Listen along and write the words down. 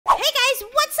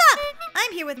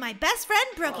here with my best friend,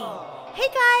 Brookie. Hey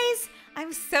guys,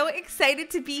 I'm so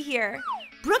excited to be here.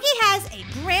 Brookie has a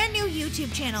brand new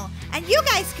YouTube channel, and you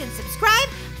guys can subscribe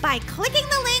by clicking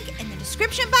the link in the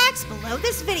description box below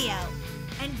this video.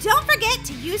 And don't forget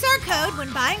to use our code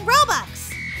when buying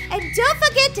Robux. And don't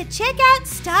forget to check out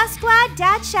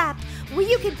starsquad.shop, where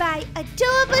you can buy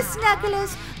adorable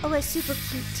snugglers or a super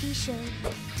cute t-shirt.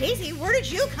 Daisy, where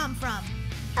did you come from?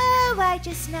 Oh, I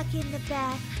just snuck in the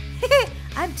back.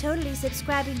 I'm totally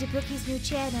subscribing to Brookie's new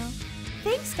channel.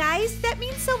 Thanks, guys. That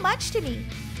means so much to me.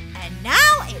 And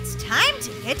now it's time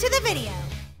to get to the video.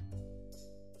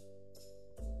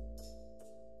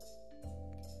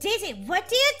 Daisy, what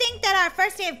do you think that our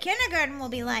first day of kindergarten will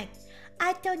be like?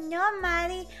 I don't know,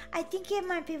 Molly. I think it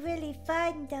might be really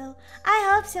fun, though.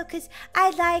 I hope so, because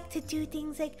I like to do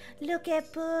things like look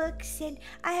at books, and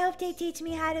I hope they teach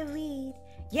me how to read.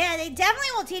 Yeah, they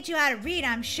definitely will teach you how to read,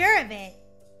 I'm sure of it.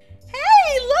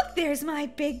 Hey, look, there's my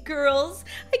big girls.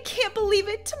 I can't believe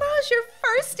it. Tomorrow's your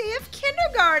first day of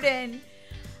kindergarten.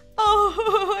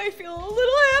 Oh, I feel a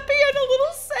little happy and a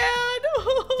little sad.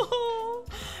 Oh,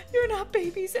 you're not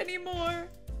babies anymore.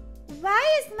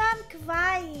 Why is Mom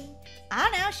crying? I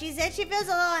don't know. She said she feels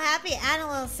a little happy and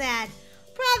a little sad.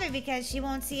 Probably because she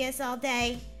won't see us all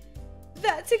day.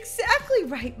 That's exactly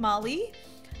right, Molly.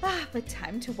 But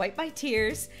time to wipe my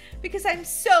tears because I'm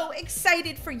so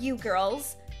excited for you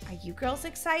girls. Are you girls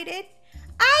excited?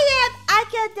 I am. I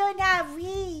can learn how to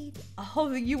read.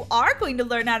 Oh, you are going to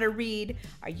learn how to read.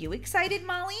 Are you excited,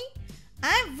 Molly?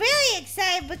 I'm really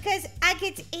excited because I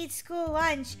get to eat school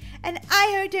lunch, and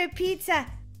I heard their pizza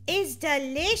is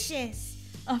delicious.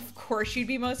 Of course you'd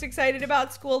be most excited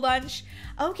about school lunch.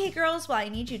 Okay, girls, well, I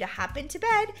need you to hop into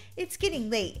bed. It's getting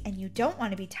late, and you don't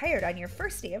want to be tired on your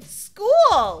first day of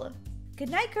school. Good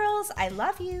night, girls. I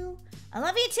love you. I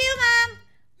love you too, Mom.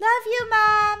 Love you,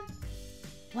 Mom.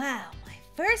 Wow, my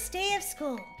first day of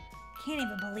school. Can't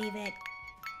even believe it.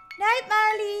 Night,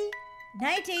 Molly.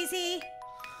 Night, Daisy.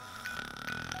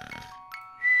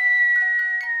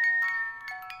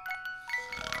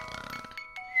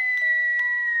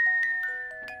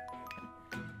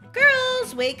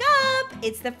 Girls, wake up.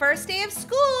 It's the first day of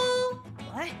school.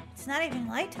 What? It's not even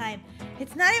light time.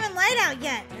 It's not even light out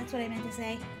yet. That's what I meant to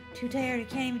say. Too tired, I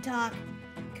can't even talk.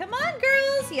 Come on,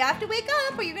 girls. You have to wake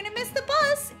up or you're going to miss the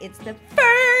bus. It's the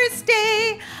first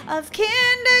day of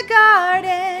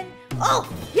kindergarten.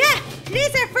 Oh, yeah.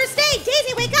 Today's our first day.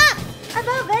 Daisy, wake up. I'm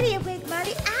already awake,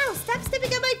 Molly. Ow, stop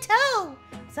stepping on my toe.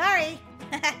 Sorry.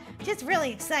 Just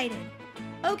really excited.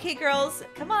 Okay, girls.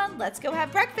 Come on. Let's go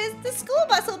have breakfast. The school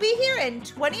bus will be here in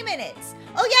 20 minutes.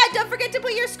 Oh, yeah. Don't forget to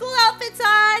put your school outfits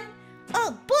on.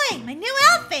 Oh, boy. My new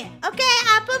outfit. Okay,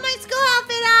 I'll put my school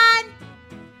outfit on.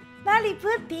 Molly,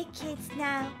 we're big kids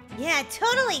now. Yeah,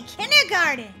 totally.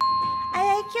 Kindergarten.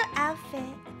 I like your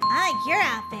outfit. I like your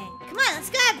outfit. Come on,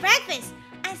 let's go have breakfast.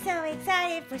 I'm so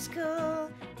excited for school.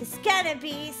 It's gonna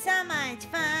be so much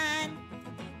fun.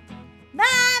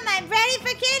 Mom, I'm ready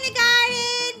for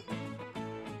kindergarten.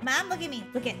 Mom, look at me.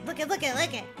 Look it.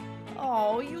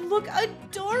 Oh, you look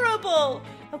adorable.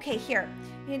 Okay, here.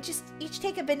 You just each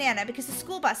take a banana because the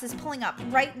school bus is pulling up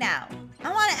right now.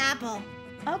 I want an apple.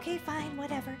 Okay, fine,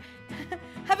 whatever.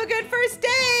 Have a good first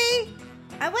day.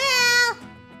 I will.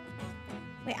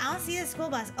 Wait, I don't see the school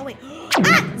bus. Oh, wait.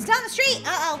 Ah, it's down the street.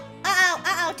 Uh-oh.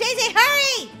 Daisy,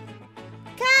 hurry.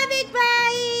 Coming,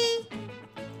 bye.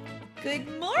 Good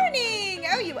morning.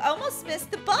 Oh, you almost missed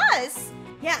the bus.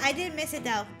 Yeah, I didn't miss it,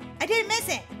 though. I didn't miss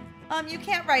it. You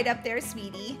can't ride up there,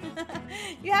 sweetie.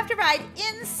 You have to ride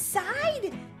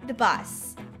inside the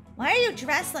bus. Why are you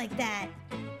dressed like that?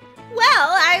 Well,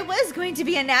 I was going to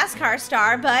be a NASCAR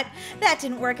star, but that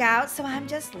didn't work out, so I'm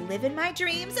just living my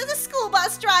dreams as a school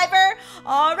bus driver.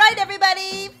 All right,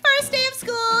 everybody, first day of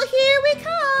school, here we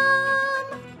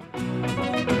come.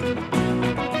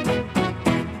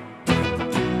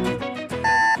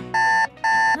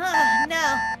 Oh,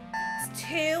 no, it's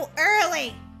too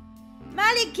early.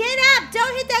 Molly, get up.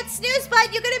 Don't hit that snooze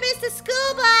button. You're going to miss the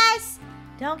school bus.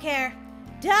 Don't care.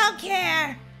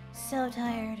 So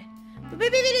tired. But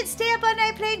maybe if you didn't stay up all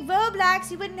night playing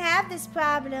Roblox, you wouldn't have this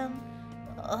problem.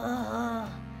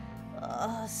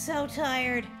 So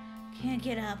tired. Can't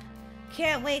get up.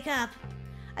 Can't wake up.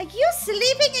 Are you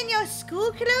sleeping in your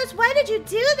school clothes? Why did you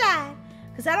do that?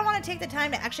 Because I don't want to take the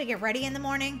time to actually get ready in the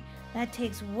morning. That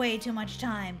takes way too much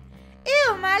time.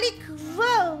 Ew, Molly,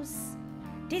 gross.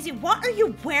 Daisy, what are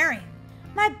you wearing?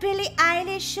 My Billie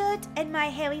Eilish shirt and my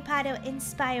Harry Potter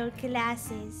inspired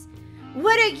glasses.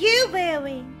 What are you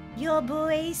wearing? Your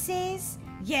braces?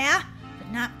 Yeah, but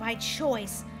not by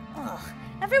choice. Ugh,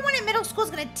 everyone in middle school is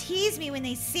gonna tease me when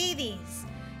they see these.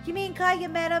 You mean call you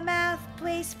metal mouth,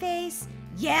 brace face?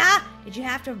 Yeah? Did you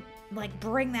have to, like,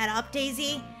 bring that up,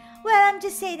 Daisy? Well, I'm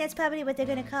just saying that's probably what they're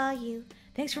gonna call you.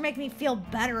 Thanks for making me feel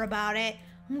better about it.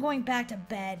 I'm going back to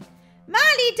bed.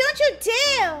 Molly, don't you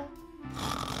dare!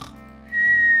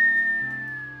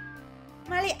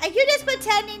 Molly, are you just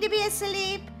pretending to be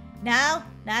asleep? No,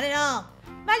 not at all.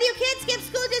 Molly, you can't skip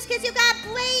school just because you got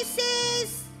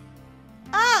braces!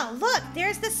 Oh, look,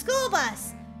 there's the school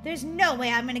bus. There's no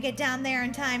way I'm gonna get down there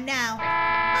in time now.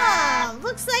 Oh,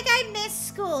 looks like I missed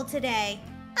school today.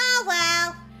 Oh,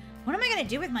 well. What am I gonna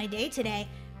do with my day today?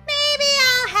 Maybe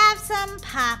I'll have some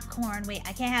popcorn. Wait,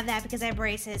 I can't have that because I have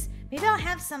braces. Maybe I'll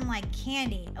have some, like,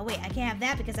 candy. Oh, wait, I can't have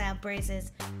that because I have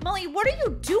braces. Molly, what are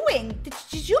you doing?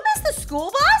 Did you miss the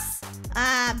school bus?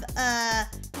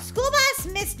 The school bus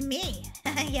missed me.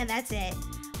 Yeah, that's it.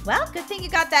 Well, good thing you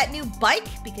got that new bike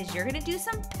because you're gonna do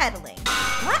some pedaling.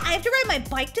 What? I have to ride my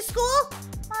bike to school?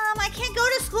 I can't go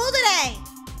to school today.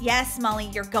 Yes, Molly,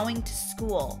 you're going to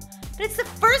school. But it's the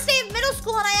first day of middle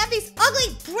school and I have these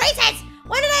ugly braces.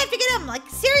 Why did I have to get them? Like,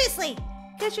 seriously?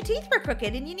 Because your teeth were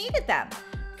crooked and you needed them.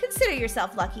 Consider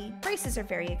yourself lucky. Braces are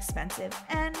very expensive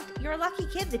and you're a lucky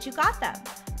kid that you got them.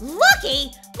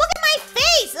 Lucky? Look at my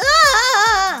face!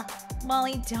 Ugh!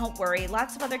 Molly, don't worry.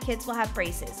 Lots of other kids will have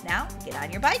braces. Now, get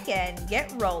on your bike and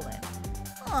get rolling.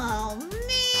 Oh,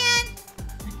 man.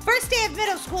 My first day of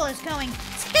middle school is going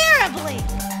terribly.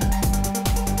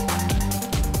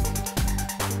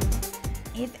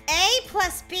 If A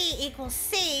plus B equals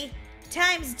C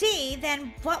times D,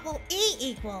 then what will E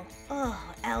equal? Oh,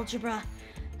 algebra.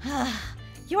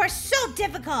 You are so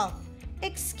difficult.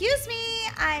 Excuse me,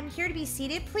 I'm here to be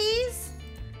seated, please.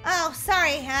 Oh,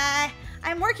 sorry.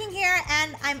 I'm working here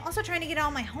and I'm also trying to get all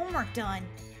my homework done.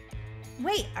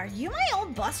 Wait, are you my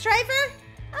old bus driver?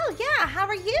 Oh yeah, how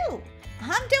are you?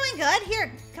 I'm doing good.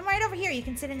 Here, come right over here. You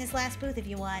can sit in this last booth if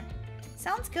you want.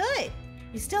 Sounds good.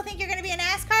 You still think you're gonna be a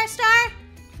NASCAR star?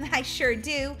 I sure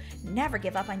do. Never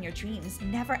give up on your dreams.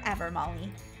 Never ever,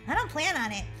 Molly. I don't plan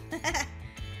on it.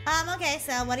 Okay,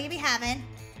 so what do you be having?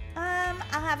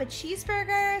 I'll have a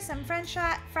cheeseburger, some french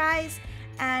fries,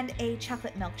 and a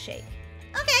chocolate milkshake.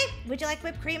 Okay, would you like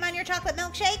whipped cream on your chocolate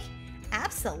milkshake?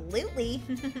 Absolutely.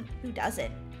 Who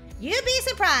doesn't? You'd be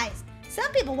surprised. Some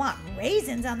people want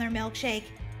raisins on their milkshake.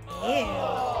 Ew.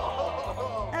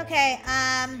 Okay,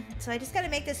 so I just gotta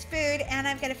make this food and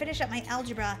I've gotta finish up my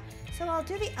algebra. So I'll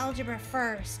do the algebra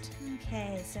first.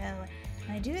 Okay, so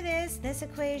when I do this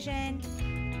equation.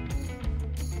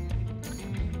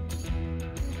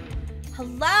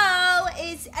 Hello?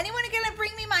 Is anyone gonna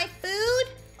bring me my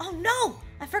food? Oh no,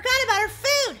 I forgot about our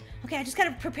food. Okay, I just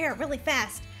gotta prepare it really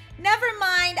fast. Never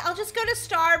mind, I'll just go to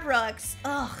Starbucks.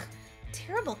 Ugh,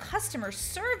 terrible customer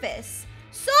service.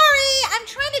 Sorry, I'm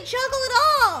trying to juggle it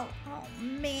all. Oh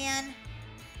man,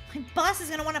 my boss is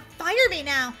gonna wanna fire me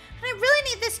now. And I really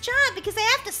need this job because I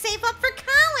have to save up for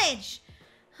college.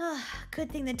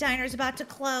 Good thing the diner's about to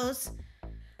close.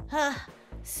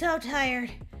 So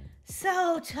tired.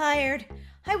 So tired.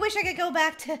 I wish I could go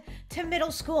back to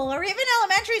middle school or even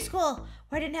elementary school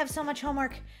where I didn't have so much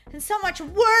homework and so much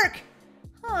work.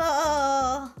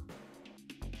 Oh,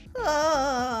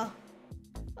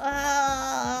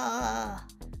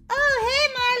 hey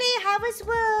Marley, how was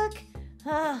work?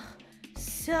 Oh,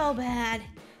 so bad.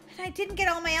 And I didn't get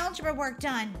all my algebra work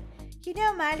done. You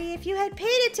know, Marley, if you had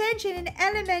paid attention in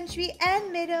elementary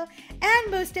and middle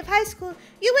and most of high school,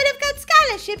 you would have got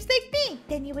scholarships like me.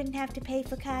 Then you wouldn't have to pay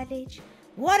for college.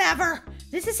 Whatever.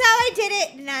 This is how I did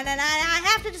it. No, I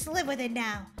have to just live with it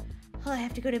now. Oh, I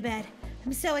have to go to bed.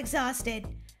 I'm so exhausted.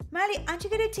 Marley, aren't you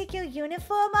going to take your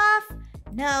uniform off?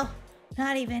 No,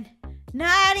 not even.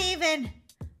 Not even.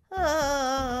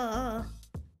 Oh.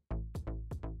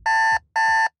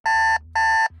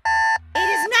 It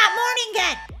is not morning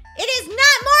yet. It is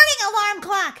not morning, alarm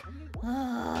clock.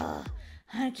 Oh,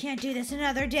 I can't do this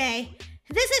another day.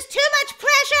 This is too much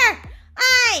pressure.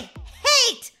 I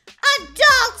hate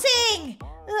adulting.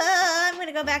 I'm going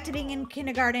to go back to being in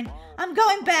kindergarten. I'm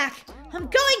going back. I'm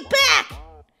going back.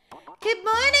 Good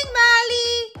morning,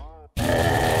 Molly.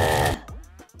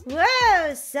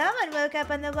 Whoa, someone woke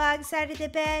up on the wrong side of the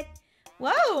bed.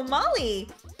 Whoa, Molly.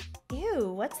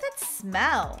 Ew, what's that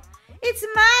smell? It's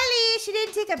Molly. She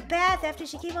didn't take a bath after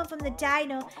she came home from the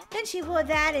dino. Then she wore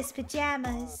that as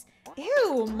pajamas.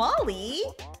 Ew, Molly.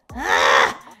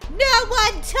 No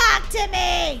one talk to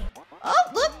me. Oh,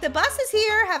 look, the bus is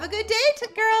here. Have a good day,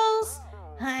 girls.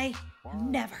 I am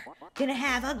never gonna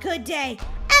have a good day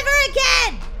ever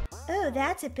again. Oh,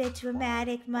 that's a bit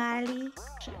dramatic, Molly.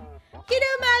 You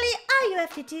know, Molly, all you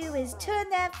have to do is turn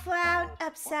that frown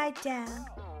upside down.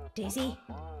 Daisy,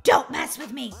 don't mess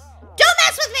with me. Don't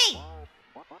mess with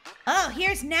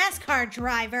here's NASCAR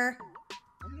driver.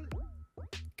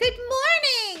 Good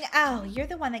morning. Oh, you're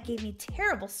the one that gave me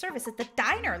terrible service at the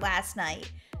diner last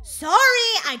night. Sorry,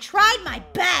 I tried my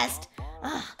best.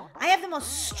 Ugh, I have the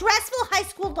most stressful high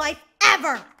school life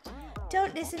ever.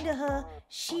 Don't listen to her.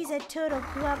 She's a total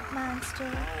grump monster.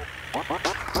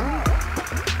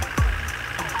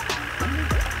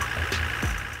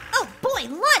 Oh boy,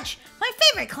 lunch! My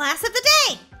favorite class of the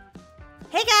day.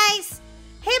 Hey guys.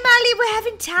 Hey Molly, we're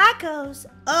having tacos.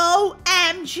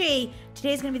 OMG.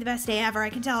 Today's gonna be the best day ever, I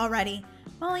can tell already.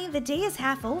 Molly, the day is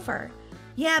half over.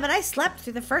 Yeah, but I slept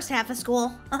through the first half of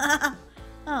school.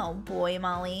 Oh boy,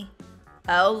 Molly.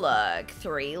 Oh look,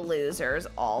 3 losers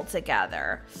all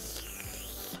together.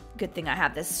 Good thing I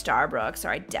have this Starbucks or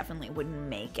I definitely wouldn't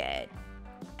make it.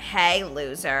 Hey,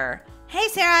 loser. Hey,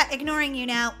 Sarah, ignoring you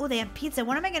now. Oh, they have pizza.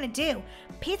 What am I gonna do?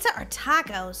 Pizza or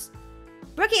tacos?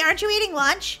 Brookie, aren't you eating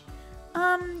lunch?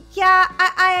 Yeah,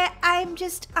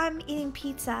 I'm eating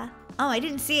pizza. Oh, I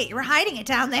didn't see it. You were hiding it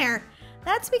down there.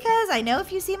 That's because I know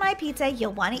if you see my pizza,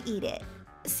 you'll want to eat it.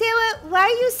 Sarah, why are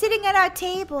you sitting at our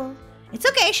table? It's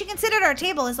okay. She can sit at our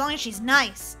table as long as she's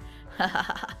nice.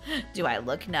 Do I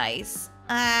look nice?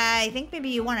 I think maybe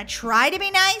you want to try to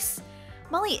be nice.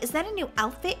 Molly, is that a new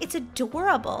outfit? It's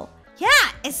adorable.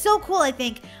 Yeah, it's so cool, I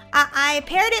think. I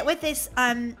paired it with this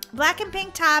black and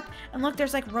pink top. And look,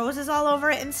 there's like roses all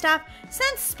over it and stuff.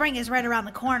 Since spring is right around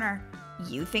the corner.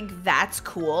 You think that's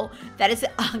cool? That is the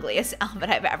ugliest outfit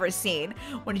I've ever seen.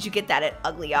 When did you get that at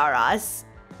Ugly R Us?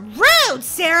 Rude,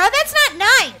 Sarah. That's not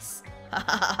nice.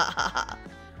 I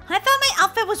thought my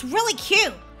outfit was really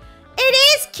cute. It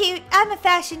is cute. I'm a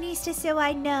fashionista, so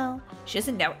I know. She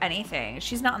doesn't know anything.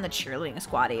 She's not on the cheerleading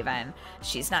squad even.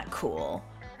 She's not cool.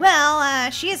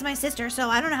 Well, she is my sister, so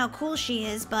I don't know how cool she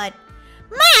is, but...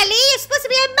 Molly, you're supposed to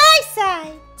be on my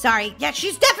side. Sorry. Yeah,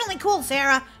 she's definitely cool,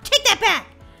 Sarah. Take that back.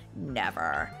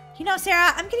 Never. You know,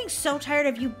 Sarah, I'm getting so tired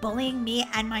of you bullying me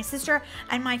and my sister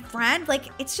and my friend.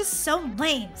 Like, it's just so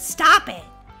lame. Stop it.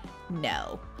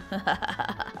 No.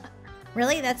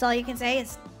 Really? That's all you can say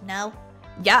is no?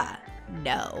 Yeah,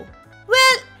 no.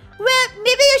 Well,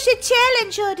 maybe you should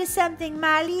challenge her to something,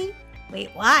 Molly. Wait,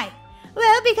 why?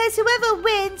 Well, because whoever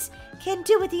wins can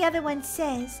do what the other one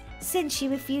says, since she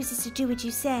refuses to do what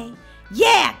you say.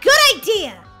 Yeah, good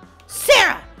idea!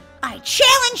 Sarah, I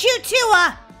challenge you to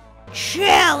a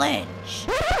challenge!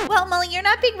 Well, Molly, you're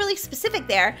not being really specific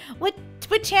there. What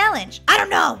challenge? I don't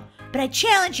know, but I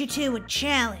challenge you to a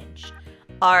challenge.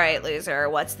 All right, loser,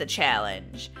 what's the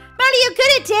challenge? Molly, you're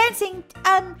good at dancing.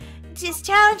 Just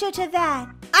challenge her to that.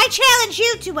 I challenge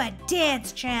you to a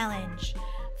dance challenge.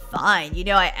 Fine, you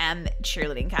know I am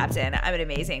cheerleading captain. I'm an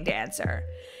amazing dancer.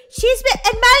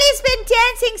 Molly's been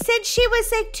dancing since she was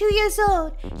like 2 years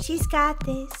old. She's got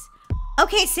this.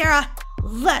 Okay, Sarah,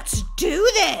 let's do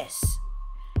this.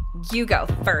 You go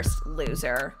first,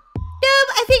 loser. No,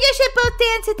 I think you should both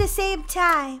dance at the same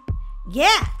time.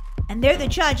 Yeah, and they're the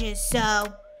judges,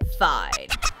 so... Fine.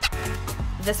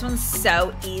 This one's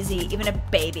so easy, even a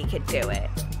baby could do it.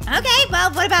 Okay,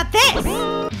 well, what about this?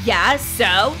 Yeah,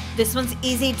 so this one's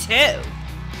easy too.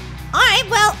 All right,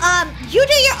 well, you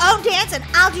do your own dance and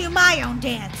I'll do my own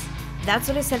dance. That's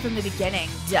what I said from the beginning,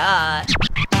 duh.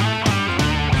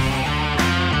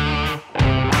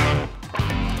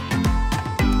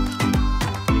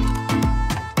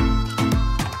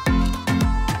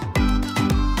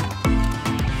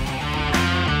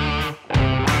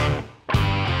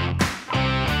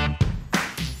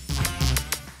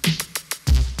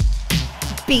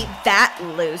 Beat that,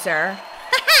 loser.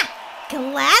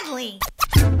 Gladly.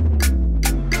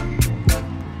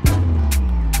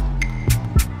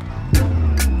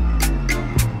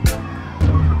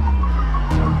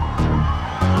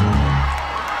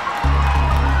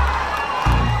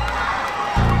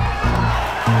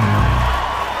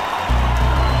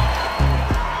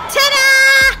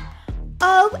 Ta-da!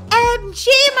 OMG,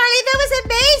 Molly, that was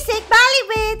amazing. Molly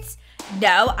wins.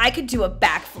 No, I could do a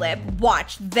backflip.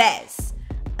 Watch this.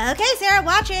 Okay, Sarah,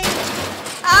 watching.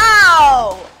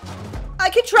 Ow! I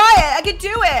could try it. I could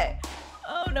do it.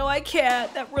 Oh, no, I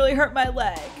can't. That really hurt my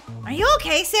leg. Are you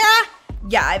okay, Sarah?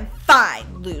 Yeah, I'm fine,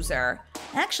 loser.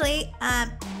 Actually,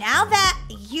 now that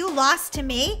you lost to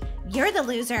me, you're the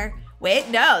loser. Wait,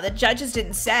 no, the judges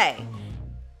didn't say.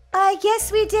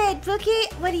 Yes, we did. Brookie,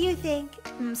 what do you think?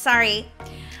 Sorry.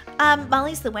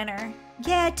 Molly's the winner.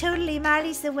 Yeah, totally.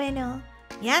 Molly's the winner.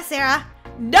 Yeah, Sarah.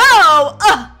 No!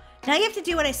 Ugh! Now you have to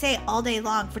do what I say all day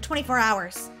long for 24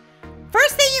 hours.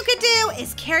 First thing you could do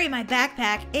is carry my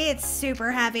backpack. It's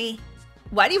super heavy.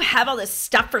 Why do you have all this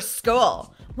stuff for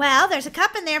school? Well, there's a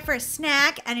cup in there for a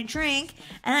snack and a drink.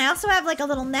 And I also have like a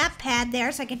little nap pad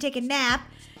there so I can take a nap.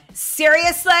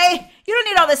 Seriously? You don't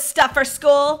need all this stuff for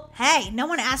school. Hey, no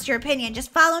one asked your opinion.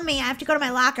 Just follow me. I have to go to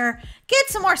my locker. Get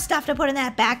some more stuff to put in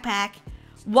that backpack.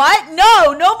 What?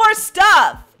 No more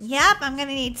stuff. Yep, I'm gonna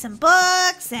need some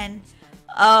books and...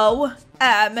 OMG.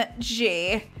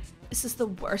 This is the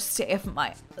worst day of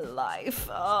my life.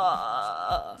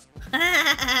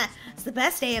 It's the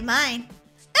best day of mine.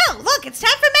 Oh, look, it's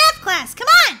time for math class. Come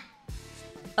on.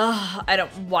 I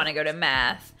don't want to go to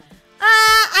math.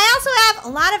 I also have a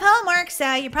lot of homework,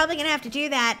 so you're probably gonna have to do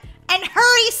that. And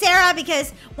hurry, Sarah,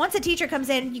 because once a teacher comes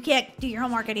in, you can't do your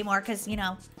homework anymore because, you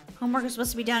know, homework is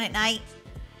supposed to be done at night.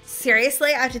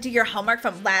 Seriously? I have to do your homework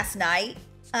from last night?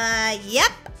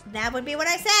 Yep. That would be what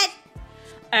I said.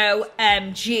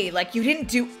 OMG, like you didn't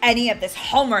do any of this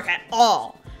homework at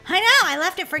all. I know, I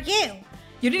left it for you.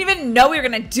 You didn't even know we were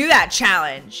gonna do that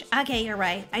challenge. Okay, you're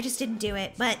right. I just didn't do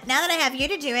it. But now that I have you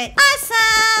to do it,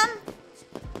 awesome!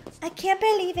 I can't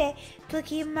believe it.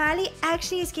 Brookie and Marley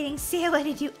actually is getting Sarah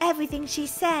to do everything she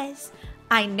says.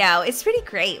 I know, it's pretty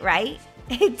great, right?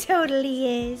 It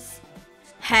totally is.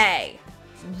 Hey,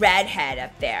 redhead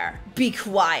up there, be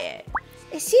quiet.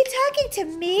 Is she talking to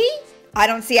me? I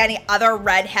don't see any other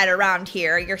redhead around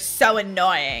here. You're so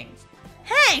annoying.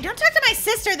 Hey, don't talk to my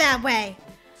sister that way.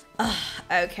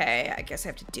 Okay, I guess I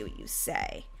have to do what you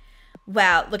say.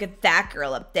 Wow, look at that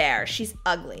girl up there. She's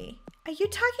ugly. Are you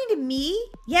talking to me?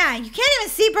 Yeah, you can't even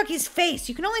see Brookie's face.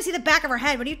 You can only see the back of her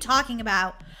head. What are you talking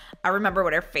about? I remember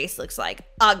what her face looks like.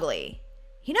 Ugly.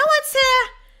 You know what, Sarah?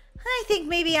 I think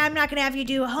maybe I'm not going to have you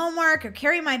do homework or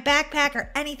carry my backpack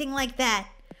or anything like that.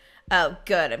 Oh,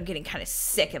 good. I'm getting kind of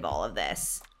sick of all of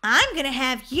this. I'm going to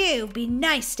have you be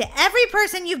nice to every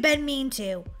person you've been mean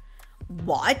to.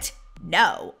 What?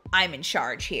 No, I'm in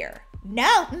charge here.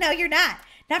 No, you're not.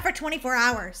 Not for 24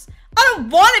 hours. I don't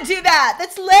want to do that.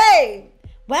 That's lame.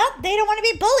 Well, they don't want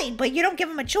to be bullied, but you don't give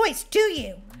them a choice, do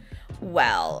you?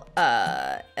 Well,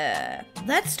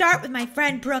 Let's start with my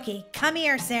friend Brookie. Come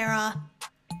here, Sarah.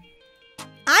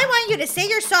 I want you to say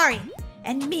you're sorry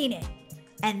and mean it.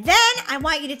 And then I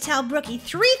want you to tell Brookie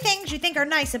 3 things you think are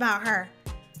nice about her.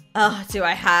 Oh, do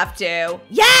I have to?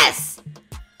 Yes!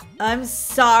 I'm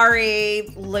sorry,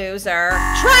 loser.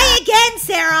 Try again,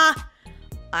 Sarah.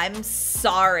 I'm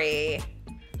sorry,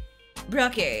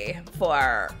 Brookie,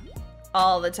 for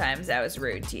all the times I was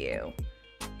rude to you.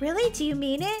 Really? Do you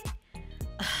mean it?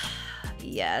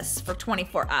 Yes, for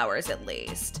 24 hours at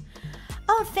least.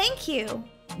 Oh, thank you.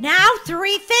 Now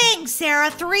 3 things, Sarah.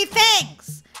 3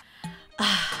 things.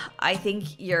 I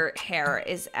think your hair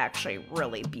is actually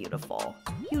really beautiful.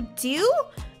 You do?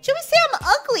 Should we say I'm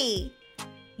ugly?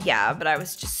 Yeah, but I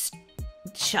was just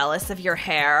jealous of your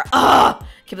hair. Ugh!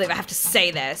 Can't believe I have to say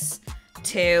this.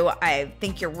 2, I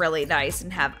think you're really nice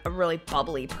and have a really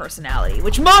bubbly personality,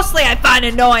 which mostly I find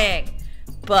annoying.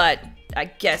 But I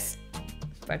guess,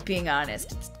 if I'm being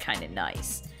honest, it's kind of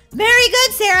nice. Very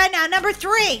good, Sarah. Now number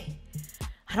 3.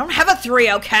 I don't have a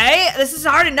 3, okay? This is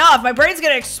hard enough. My brain's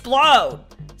gonna explode.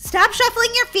 Stop shuffling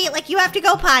your feet like you have to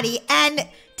go potty and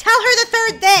tell her the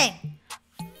 3rd thing.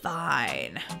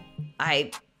 Fine.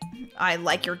 I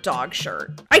like your dog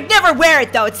shirt. I'd never wear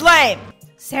it though, it's lame.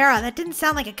 Sarah, that didn't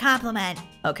sound like a compliment.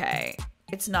 Okay,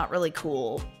 it's not really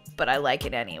cool, but I like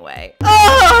it anyway.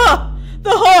 Oh,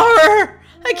 the horror!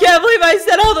 I can't believe I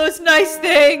said all those nice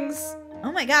things.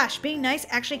 Oh my gosh, being nice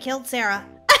actually killed Sarah.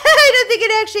 I don't think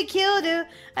it actually killed her.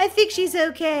 I think she's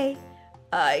okay.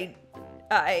 Let's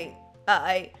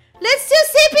do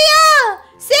CPR!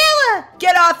 Sarah!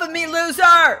 Get off of me,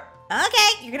 loser!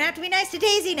 Okay, you're gonna have to be nice to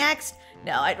Daisy next.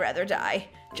 No, I'd rather die.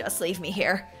 Just leave me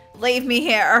here. Leave me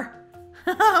here.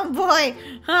 Oh boy,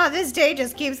 this day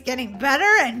just keeps getting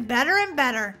better and better and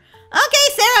better. Okay,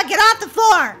 Sarah, get off the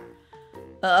floor.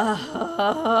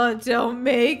 Don't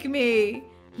make me.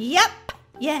 Yep,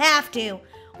 you have to.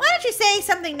 Why don't you say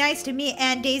something nice to me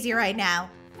and Daisy right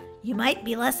now? You might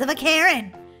be less of a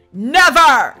Karen.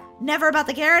 Never! Never about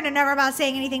the Karen or never about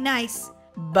saying anything nice?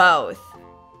 Both.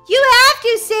 You have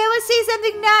to, Sarah, say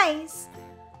something nice.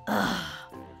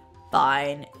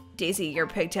 Fine. Daisy, your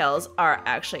pigtails are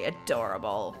actually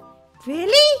adorable.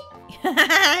 Really?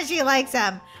 She likes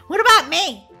them. What about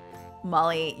me?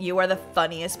 Molly, you are the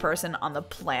funniest person on the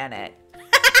planet.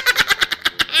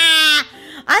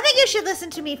 I think you should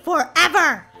listen to me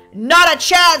forever. Not a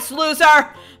chance, loser!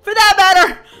 For that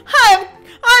matter, I'm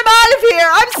out of here!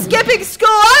 I'm skipping school!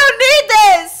 I don't need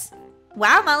this!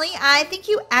 Wow, Molly, I think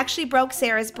you actually broke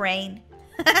Sarah's brain.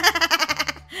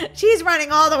 She's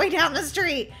running all the way down the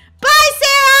street. Bye,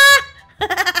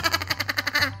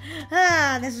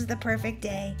 Sarah! This is the perfect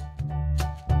day.